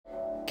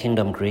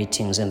Kingdom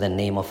greetings in the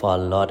name of our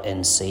Lord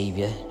and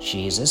Savior,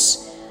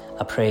 Jesus.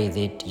 I pray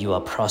that you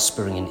are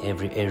prospering in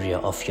every area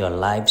of your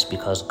lives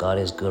because God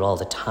is good all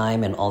the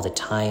time, and all the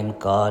time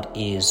God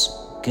is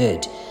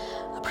good.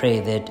 I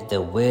pray that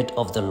the word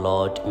of the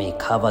Lord may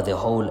cover the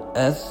whole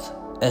earth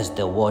as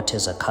the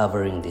waters are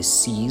covering the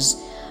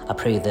seas. I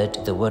pray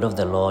that the word of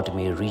the Lord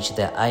may reach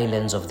the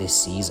islands of the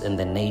seas and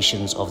the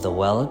nations of the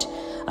world.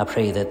 I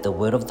pray that the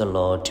word of the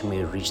Lord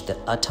may reach the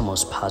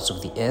uttermost parts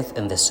of the earth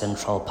and the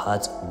central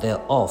parts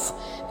thereof.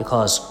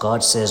 Because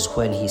God says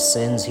when he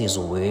sends his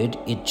word,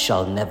 it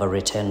shall never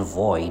return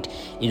void.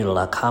 It will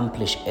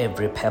accomplish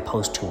every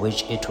purpose to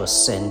which it was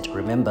sent.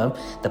 Remember,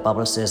 the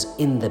Bible says,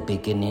 in the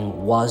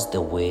beginning was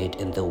the word,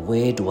 and the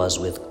word was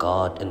with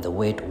God, and the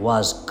word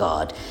was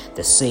God.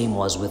 The same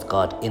was with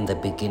God in the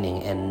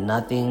beginning, and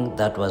nothing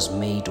that was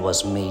made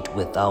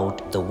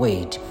without the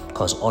word,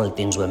 because all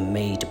things were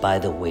made by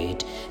the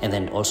word. And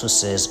then it also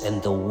says,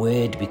 and the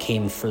word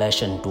became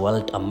flesh and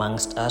dwelt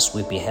amongst us.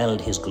 We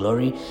beheld his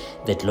glory,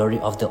 the glory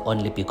of the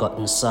only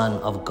begotten Son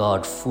of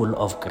God, full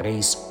of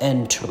grace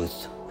and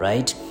truth.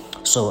 Right?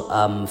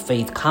 So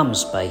faith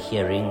comes by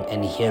hearing,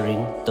 and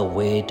hearing the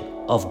word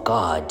of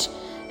God.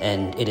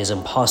 And it is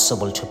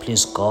impossible to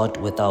please God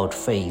without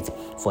faith.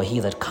 For he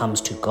that comes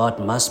to God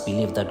must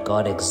believe that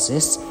God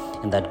exists,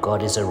 and that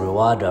God is a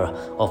rewarder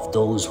of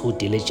those who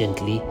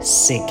diligently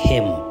seek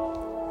him.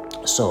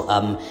 So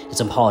it's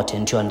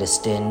important to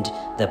understand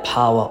the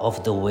power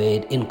of the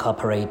word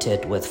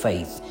incorporated with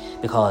faith,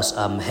 because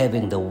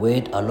having the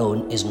word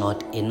alone is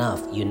not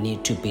enough. You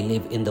need to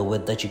believe in the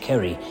word that you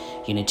carry.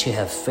 You need to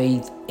have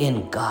faith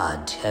in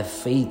God, have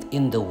faith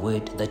in the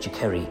word that you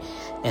carry,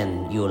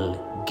 and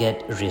you'll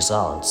get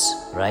results,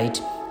 right?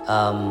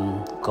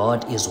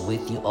 God is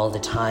with you all the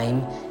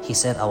time. He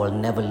said, I will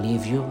never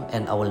leave you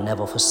and I will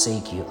never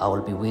forsake you. I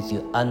will be with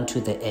you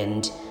unto the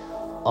end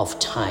of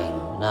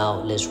time.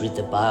 Now let's read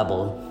the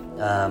Bible.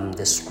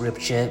 The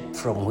scripture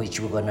from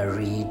which we're going to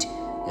read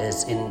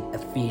is in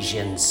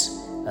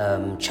Ephesians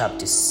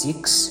chapter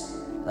 6.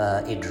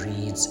 It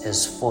reads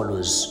as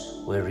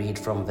follows. We read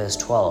from verse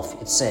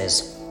 12. It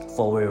says,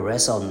 for we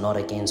wrestle not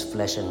against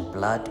flesh and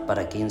blood, but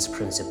against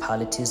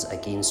principalities,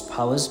 against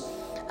powers,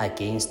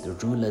 against the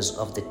rulers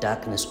of the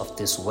darkness of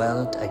this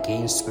world,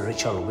 against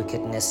spiritual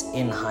wickedness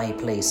in high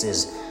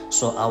places.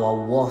 So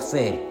our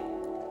warfare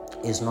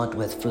is not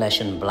with flesh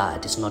and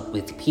blood, it's not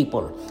with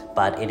people,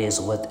 but it is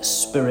with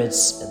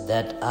spirits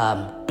that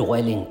are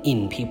dwelling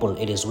in people.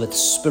 It is with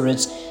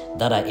spirits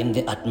that are in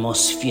the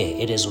atmosphere.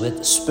 It is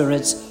with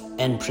spirits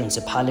and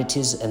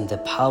principalities and the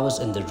powers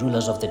and the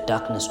rulers of the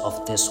darkness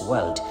of this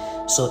world.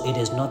 So it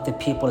is not the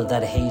people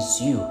that hates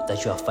you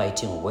that you are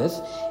fighting with.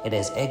 It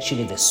is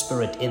actually the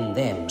spirit in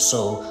them.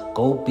 So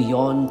go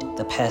beyond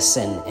the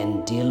person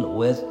and deal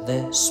with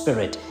the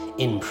spirit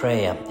in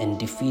prayer and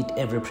defeat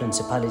every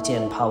principality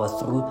and power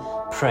through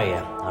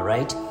prayer. All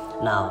right.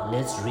 Now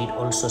let's read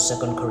also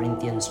 2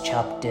 Corinthians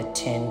chapter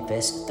 10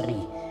 verse 3,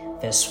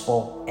 verse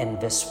 4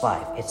 and verse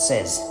 5. It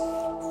says,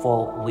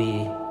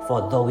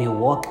 For though we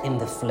walk in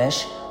the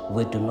flesh,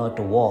 we do not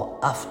war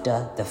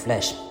after the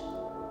flesh.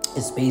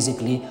 It's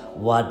basically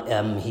what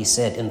he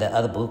said in the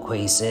other book where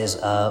he says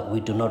we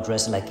do not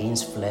wrestle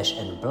against flesh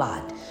and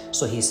blood.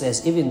 So he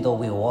says even though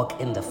we walk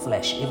in the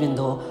flesh, even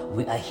though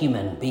we are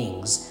human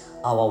beings,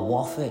 our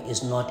warfare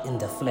is not in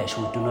the flesh.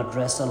 We do not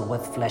wrestle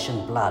with flesh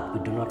and blood.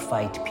 We do not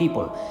fight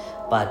people,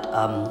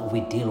 but we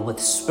deal with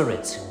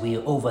spirits. We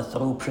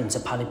overthrow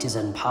principalities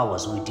and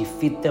powers. We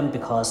defeat them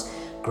because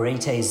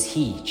greater is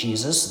he,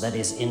 Jesus, that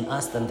is in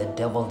us than the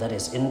devil that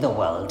is in the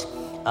world.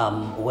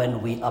 When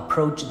we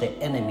approach the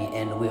enemy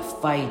and we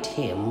fight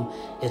him,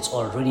 it's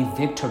already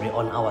victory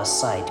on our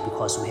side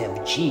because we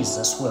have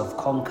Jesus who have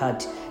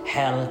conquered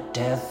hell,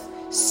 death,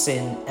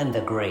 sin, and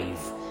the grave.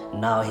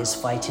 Now he's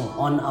fighting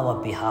on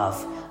our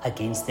behalf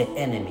against the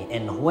enemy.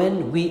 And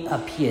when we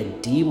appear,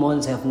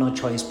 demons have no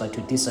choice but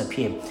to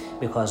disappear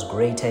because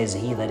greater is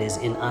he that is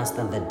in us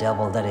than the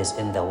devil that is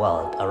in the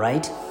world. All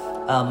right.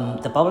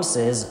 The Bible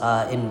says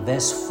in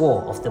verse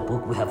 4 of the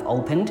book we have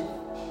opened,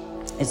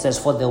 it says,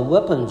 for the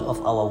weapons of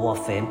our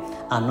warfare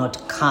are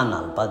not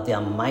carnal, but they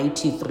are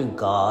mighty through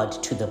God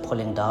to the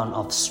pulling down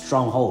of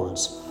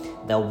strongholds.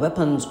 The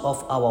weapons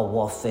of our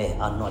warfare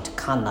are not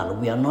carnal.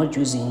 We are not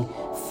using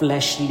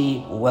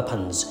fleshly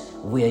weapons.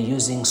 We are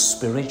using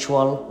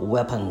spiritual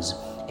weapons.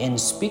 And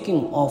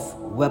speaking of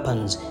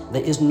weapons,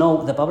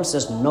 the Bible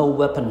says no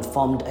weapon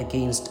formed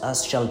against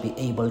us shall be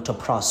able to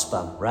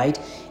prosper, right?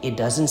 It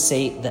doesn't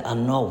say there are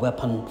no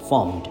weapon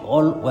formed.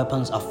 All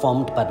weapons are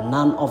formed, but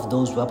none of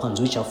those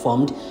weapons which are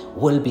formed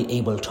will be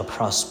able to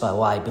prosper.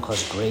 Why?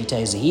 Because greater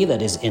is he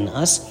that is in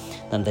us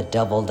than the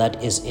devil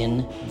that is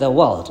in the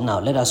world. Now,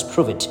 let us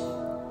prove it.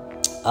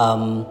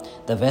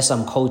 The verse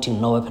I'm quoting,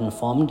 no weapon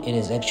formed, it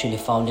is actually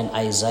found in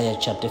Isaiah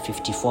chapter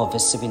 54,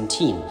 verse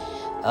 17.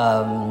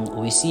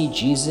 We see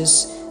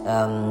Jesus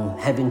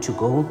having to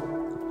go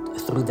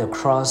through the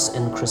cross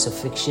and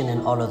crucifixion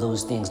and all of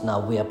those things. Now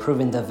we are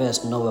proving the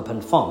verse, no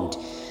weapon formed.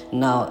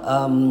 Now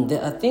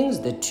there are things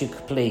that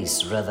took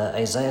place. Rather,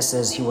 Isaiah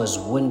says he was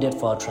wounded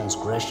for our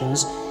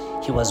transgressions,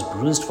 He was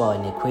bruised for our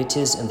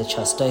iniquities, and the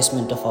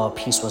chastisement of our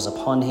peace was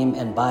upon him,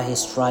 and by his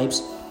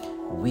stripes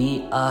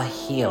we are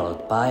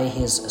healed. By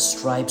his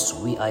stripes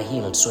we are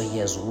healed. So he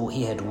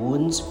had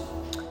wounds,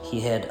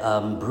 he had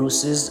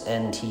bruises,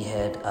 and he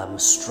had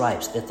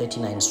stripes, the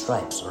 39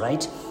 stripes,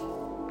 right?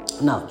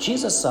 Now,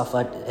 Jesus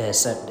suffered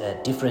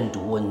different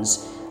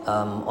wounds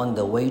on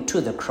the way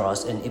to the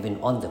cross and even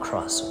on the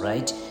cross,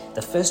 right?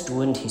 The first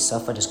wound he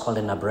suffered is called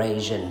an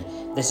abrasion.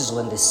 This is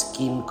when the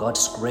skin got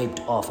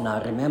scraped off.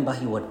 Now, remember,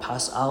 he would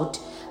pass out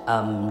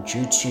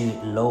due to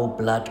low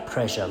blood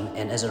pressure,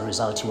 and as a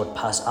result, he would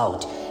pass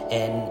out.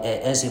 And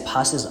as he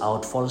passes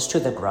out, falls to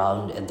the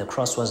ground, and the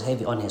cross was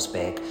heavy on his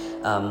back,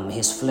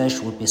 his flesh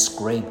would be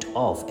scraped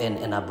off, and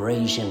an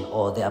abrasion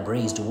or the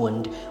abrased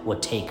wound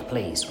would take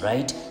place,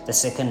 right? The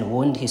second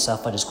wound he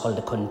suffered is called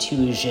a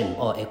contusion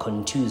or a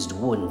contused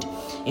wound.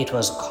 It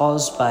was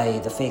caused by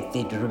the fact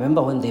that,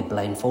 remember when they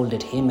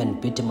blindfolded him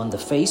and beat him on the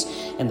face,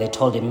 and they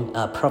told him,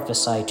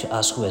 prophesy to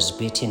us who has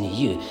beaten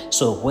you.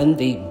 So when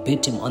they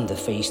beat him on the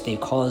face, they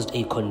caused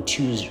a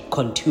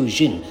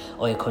contusion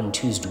or a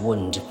contused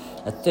wound.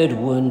 A third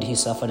wound he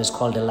suffered is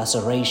called a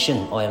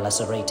laceration or a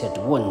lacerated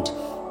wound.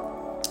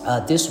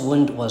 This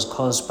wound was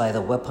caused by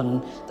the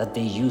weapon that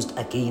they used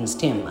against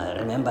him.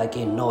 Remember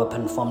again, no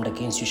weapon formed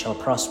against you shall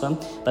prosper.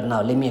 But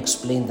now let me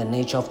explain the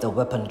nature of the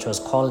weapon. It was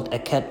called a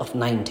cat of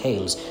nine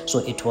tails. So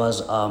it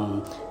was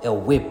a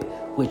whip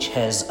which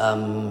has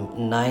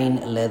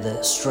 9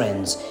 leather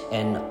strands,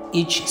 and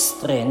each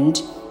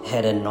strand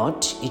had a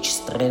knot, each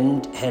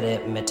strand had a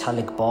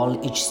metallic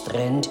ball, each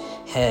strand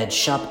had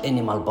sharp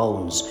animal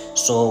bones.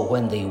 So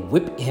when they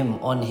whip him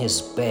on his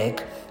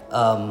back,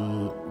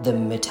 the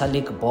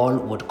metallic ball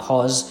would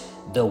cause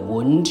the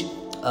wound,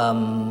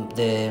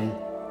 the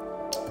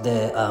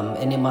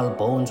animal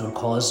bones would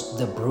cause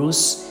the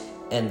bruise,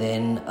 and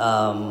then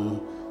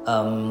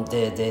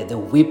the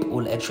whip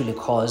will actually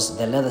cause,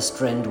 the leather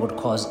strand would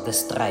cause the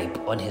stripe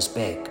on his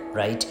back,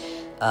 right?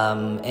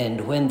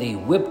 And when they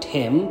whipped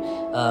him,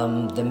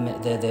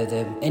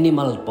 the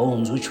animal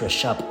bones, which were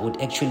sharp,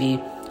 would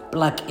actually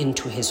plug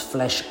into his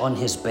flesh on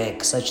his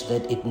back, such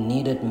that it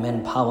needed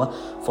manpower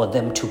for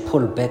them to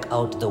pull back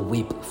out the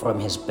whip from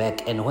his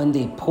back. And when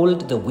they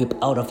pulled the whip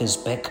out of his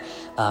back,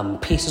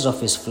 pieces of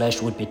his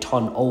flesh would be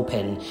torn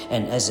open,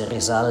 and as a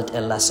result,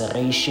 a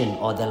laceration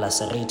or the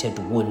lacerated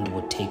wound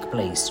would take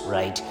place,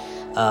 right?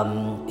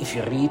 If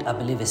you read, I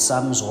believe it's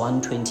Psalms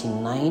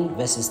 129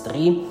 verses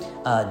 3,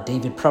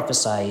 David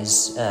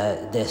prophesies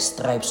the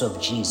stripes of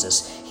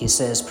Jesus. He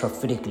says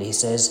prophetically, he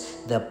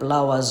says, the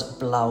plowers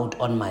plowed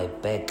on my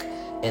back,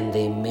 and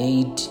they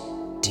made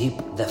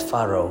deep the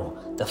furrow.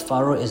 The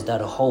furrow is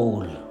that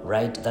hole,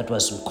 right, that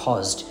was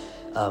caused,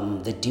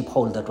 the deep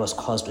hole that was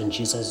caused on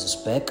Jesus'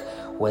 back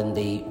when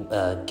they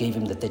gave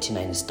him the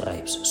 39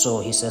 stripes. So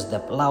he says the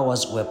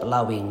plowers were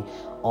plowing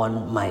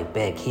on my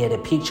back. He had a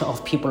picture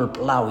of people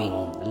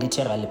plowing,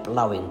 literally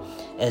plowing,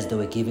 as they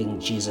were giving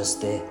Jesus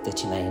the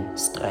 39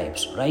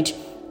 stripes, right?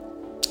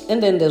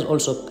 And then there's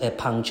also a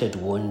punctured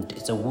wound.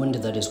 It's a wound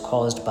that is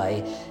caused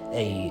by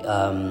a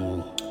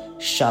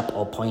sharp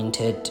or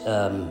pointed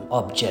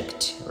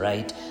object,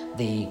 right?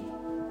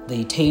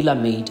 They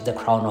tailor-made the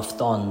crown of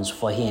thorns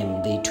for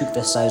him. They took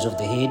the size of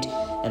the head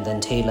and then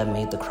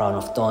tailor-made the crown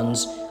of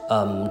thorns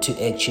to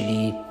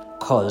actually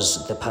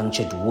cause the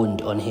punctured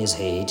wound on his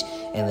head.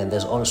 And then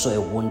there's also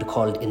a wound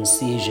called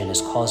incision.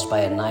 It's caused by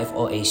a knife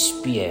or a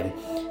spear.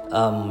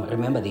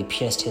 Remember, they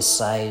pierced his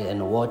side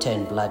and water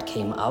and blood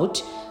came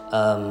out.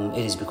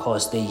 It is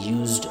because they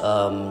used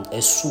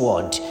a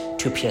sword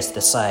to pierce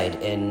the side,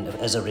 and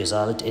as a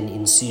result, an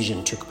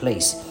incision took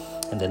place.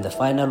 And then the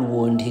final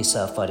wound he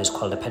suffered is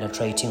called a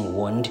penetrating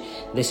wound.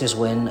 This is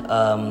when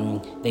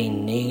they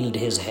nailed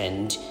his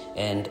hand,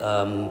 and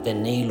the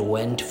nail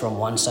went from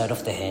one side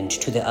of the hand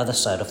to the other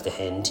side of the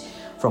hand,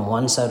 from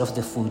one side of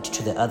the foot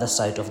to the other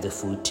side of the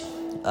foot.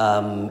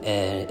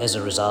 As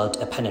a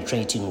result, a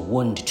penetrating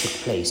wound took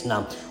place.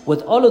 Now,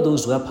 with all of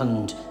those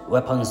weapons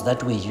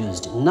that were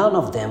used, none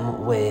of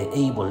them were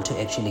able to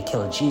actually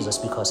kill Jesus,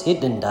 because he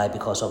didn't die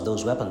because of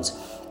those weapons.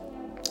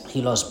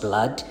 He lost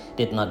blood,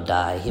 did not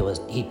die.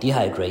 He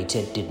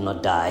dehydrated, did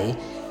not die.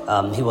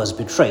 He was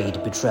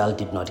betrayed. Betrayal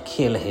did not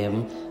kill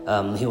him.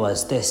 He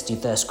was thirsty.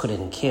 Thirst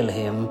couldn't kill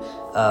him.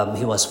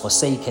 He was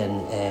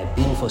forsaken.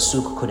 Being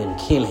forsook couldn't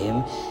kill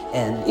him.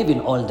 And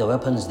even all the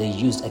weapons they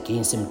used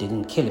against him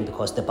didn't kill him,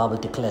 because the Bible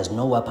declares,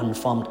 no weapon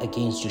formed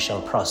against you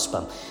shall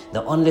prosper.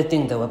 The only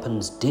thing the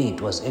weapons did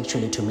was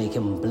actually to make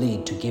him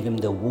bleed, to give him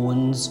the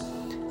wounds,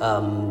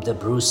 the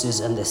bruises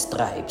and the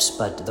stripes,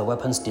 but the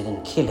weapons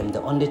didn't kill him.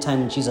 The only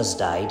time Jesus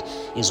died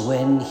is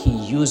when he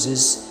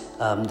uses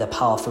the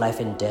power of life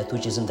and death,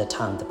 which is in the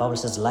tongue. The Bible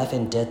says life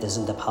and death is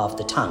in the power of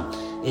the tongue.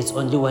 It's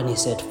only when he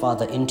said,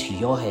 Father, into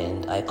your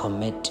hand I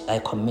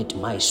commit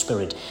my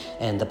spirit.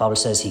 And the Bible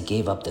says he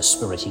gave up the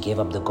spirit, he gave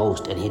up the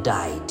ghost, and he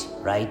died.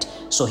 right?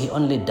 So he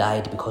only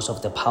died because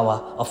of the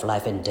power of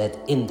life and death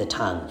in the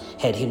tongue.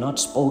 Had he not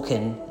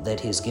spoken that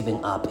he's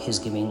giving up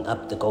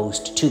the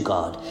ghost to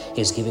God,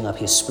 he's giving up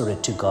his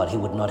spirit to God, he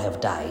would not have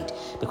died,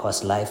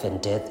 because life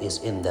and death is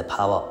in the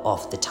power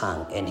of the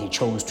tongue, and he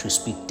chose to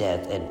speak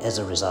death, and as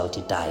a result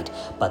he died.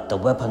 But the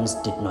weapons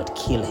did not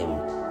kill him.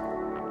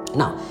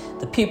 Now,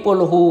 the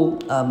people who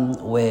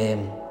were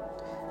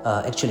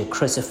actually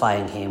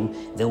crucifying him,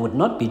 they would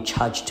not be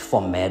charged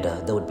for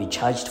murder. They would be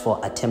charged for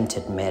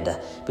attempted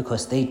murder,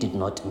 because they did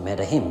not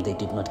murder him. They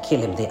did not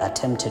kill him. They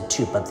attempted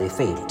to, but they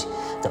failed.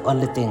 The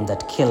only thing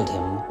that killed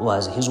him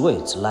was his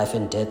words. Life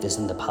and death is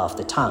in the power of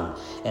the tongue,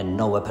 and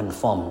no weapon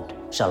formed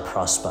shall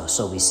prosper.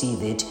 So we see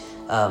that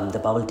the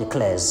Bible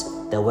declares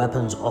the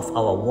weapons of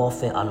our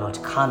warfare are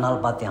not carnal,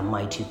 but they are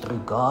mighty through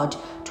God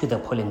to the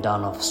pulling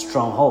down of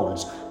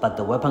strongholds. But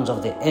the weapons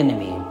of the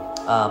enemy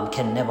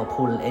can never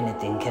pull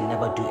anything, can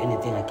never do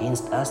anything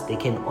against us. They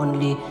can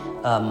only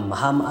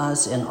harm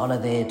us and all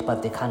of that,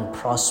 but they can't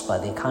prosper.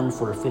 They can't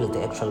fulfill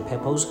the actual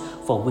purpose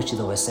for which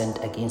they were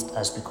sent against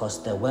us,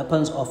 because the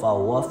weapons of our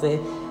warfare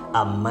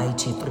are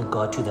mighty through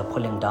God to the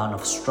pulling down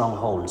of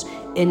strongholds.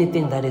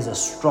 Anything that is a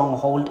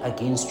stronghold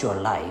against your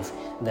life,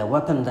 the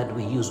weapon that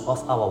we use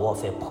of our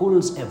warfare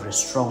pulls every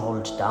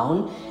stronghold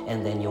down,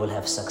 and then you will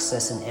have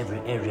success in every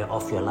area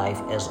of your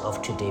life as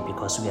of today,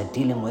 because we are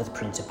dealing with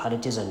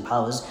principalities and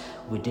powers.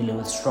 We're dealing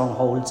with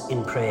strongholds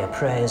in prayer.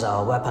 Prayer is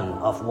our weapon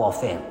of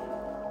warfare,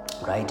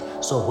 right?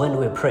 So when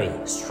we pray,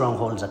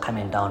 strongholds are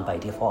coming down by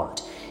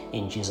default,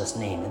 in Jesus'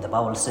 name. And the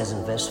Bible says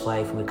in verse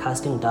 5, we're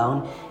casting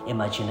down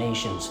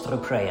imaginations through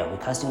prayer.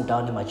 We're casting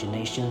down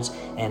imaginations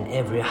and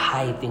every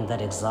high thing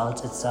that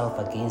exalts itself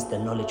against the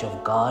knowledge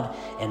of God,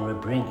 and we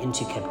bring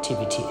into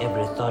captivity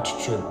every thought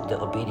to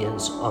the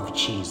obedience of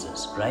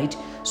Jesus, right?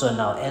 So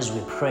now as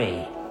we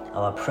pray,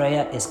 our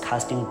prayer is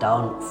casting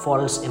down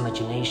false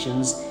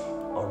imaginations,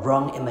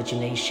 wrong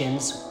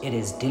imaginations. It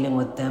is dealing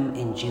with them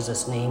in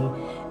Jesus' name,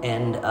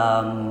 and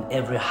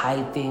every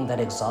high thing that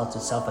exalts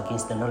itself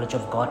against the knowledge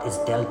of God is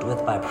dealt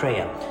with by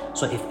prayer.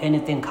 So if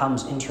anything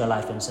comes into your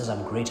life and says,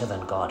 I'm greater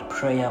than God,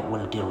 prayer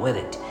will deal with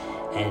it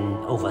and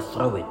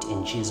overthrow it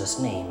in Jesus'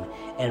 name,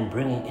 and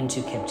bringing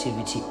into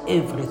captivity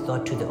every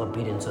thought to the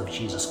obedience of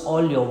Jesus.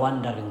 All your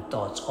wandering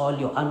thoughts, all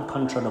your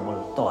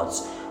uncontrollable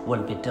thoughts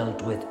will be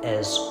dealt with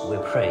as we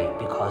pray,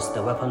 because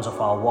the weapons of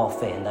our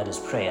warfare, and that is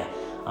prayer,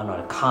 are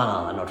not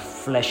carnal, are not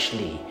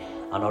fleshly,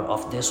 are not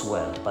of this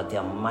world, but they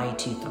are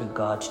mighty through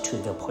God to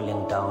the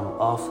pulling down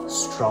of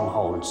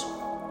strongholds.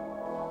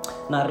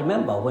 Now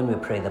remember, when we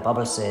pray, the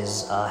Bible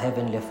says our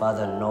Heavenly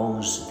Father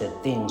knows the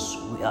things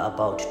we are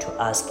about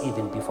to ask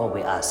even before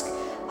we ask.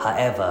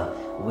 However,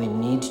 we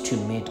need to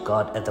meet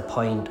God at the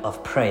point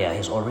of prayer.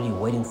 He's already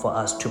waiting for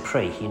us to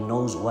pray. He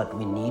knows what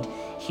we need.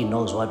 He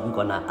knows what we're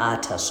going to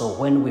utter. So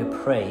when we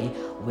pray,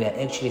 we are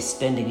actually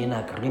standing in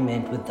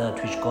agreement with that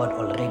which God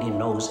already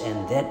knows,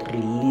 and that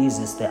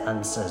releases the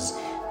answers.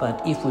 But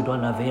if we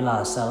don't avail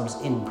ourselves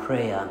in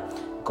prayer,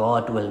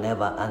 God will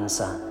never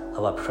answer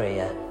our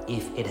prayer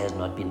if it has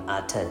not been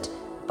uttered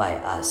by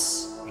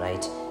us,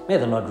 right? May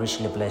the Lord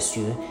richly bless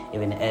you,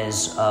 even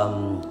as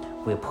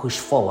we push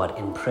forward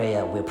in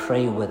prayer. We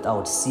pray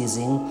without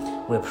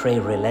ceasing. We pray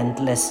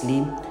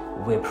relentlessly.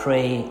 We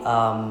pray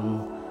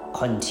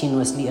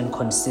continuously and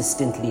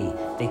consistently.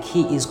 The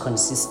key is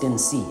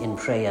consistency in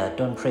prayer.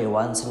 Don't pray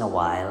once in a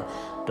while.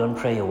 Don't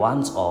pray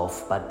once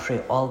off, but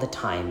pray all the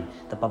time.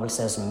 The Bible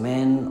says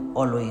men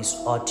always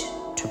ought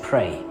to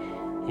pray,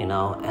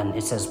 and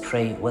it says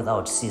pray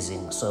without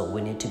ceasing. So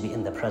we need to be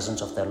in the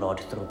presence of the Lord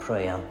through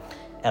prayer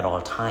at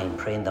all time.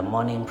 Pray in the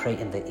morning, pray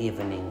in the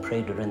evening,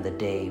 pray during the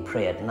day,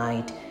 pray at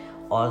night,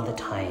 all the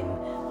time.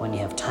 When you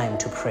have time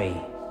to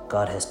pray,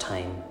 God has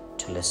time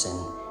to listen.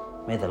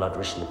 May the Lord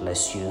richly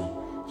bless you.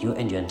 You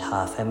and your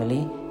entire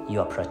family, you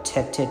are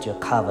protected, you're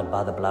covered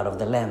by the blood of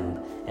the Lamb.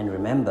 And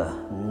remember,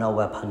 no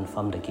weapon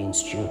formed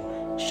against you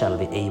shall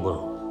be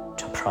able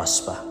to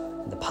prosper.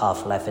 The power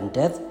of life and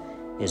death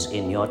is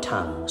in your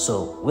tongue.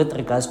 So with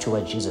regards to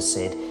what Jesus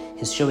said,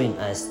 he's showing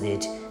us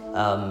that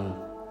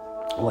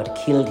what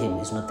killed him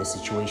is not the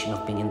situation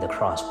of being in the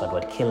cross, but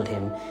what killed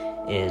him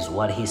is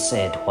what he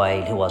said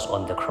while he was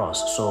on the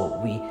cross. So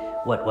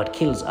what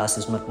kills us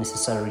is not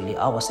necessarily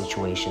our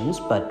situations,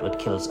 but what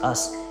kills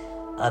us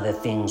are the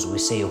things we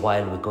say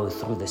while we go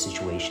through the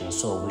situation.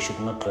 So we should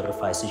not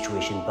glorify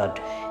situation, but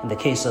in the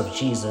case of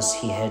Jesus,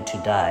 he had to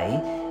die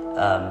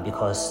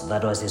because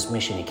that was his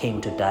mission. He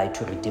came to die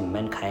to redeem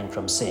mankind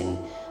from sin,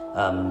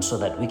 so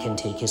that we can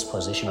take his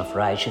position of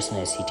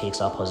righteousness. He takes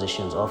our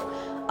positions of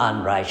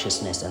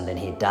unrighteousness, and then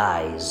he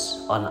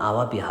dies on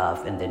our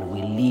behalf, and then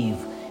we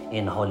live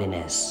in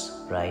holiness,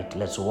 right?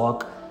 Let's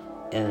walk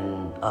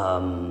in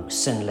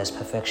sinless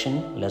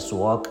perfection. Let's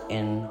walk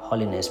in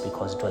holiness,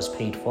 because it was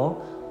paid for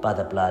by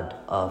the blood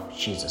of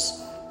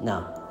Jesus.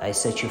 Now, I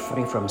set you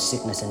free from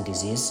sickness and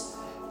disease.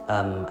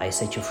 I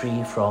set you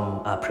free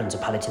from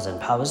principalities and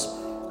powers.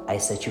 I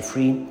set you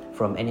free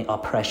from any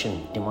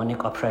oppression,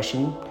 demonic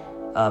oppression,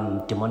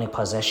 demonic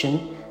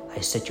possession. I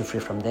set you free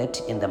from that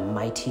in the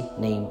mighty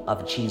name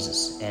of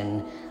Jesus.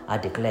 And I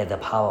declare the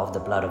power of the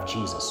blood of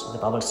Jesus. The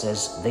Bible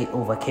says they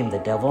overcame the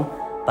devil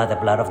by the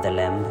blood of the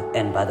Lamb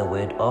and by the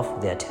word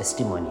of their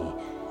testimony.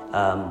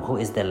 Who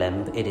is the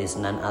Lamb? It is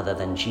none other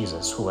than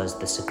Jesus, who was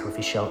the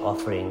sacrificial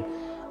offering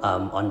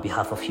on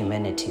behalf of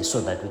humanity, so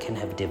that we can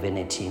have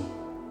divinity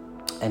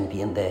and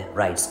be in the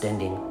right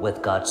standing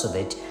with God, so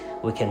that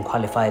we can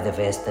qualify the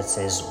verse that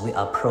says, we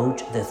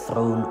approach the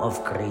throne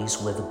of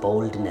grace with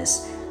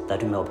boldness,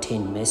 that we may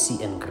obtain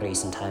mercy and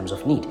grace in times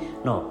of need.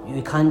 No,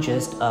 you can't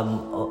just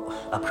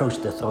approach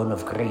the throne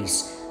of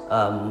grace.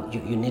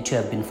 You need to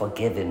have been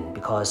forgiven,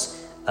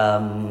 because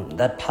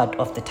that part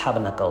of the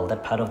tabernacle,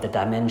 that part of the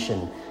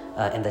dimension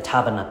in the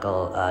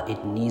tabernacle,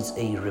 it needs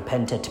a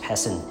repentant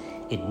person.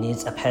 It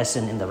needs a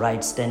person in the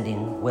right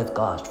standing with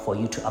God for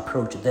you to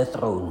approach the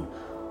throne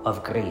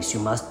of grace. You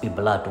must be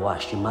blood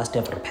washed. You must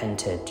have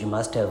repented. You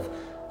must have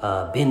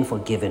been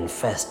forgiven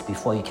first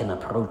before you can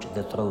approach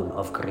the throne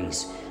of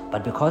grace.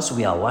 But because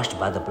we are washed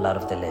by the blood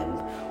of the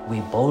Lamb,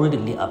 we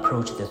boldly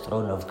approach the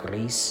throne of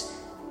grace,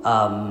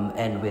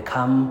 and we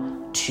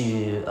come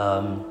to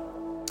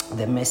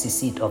the mercy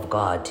seat of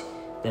God.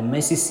 The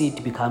mercy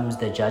seat becomes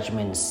the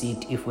judgment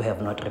seat if we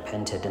have not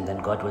repented, and then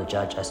God will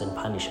judge us and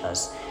punish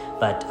us.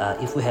 But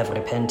if we have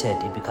repented,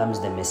 it becomes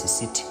the mercy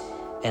seat,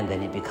 and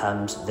then it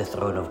becomes the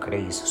throne of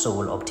grace. So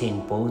we'll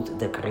obtain both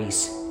the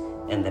grace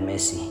and the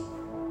mercy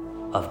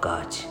of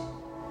God.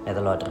 May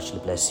the Lord richly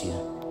bless you.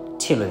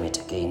 Till we meet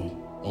again,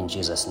 in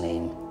Jesus'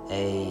 name,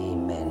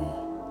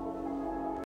 amen.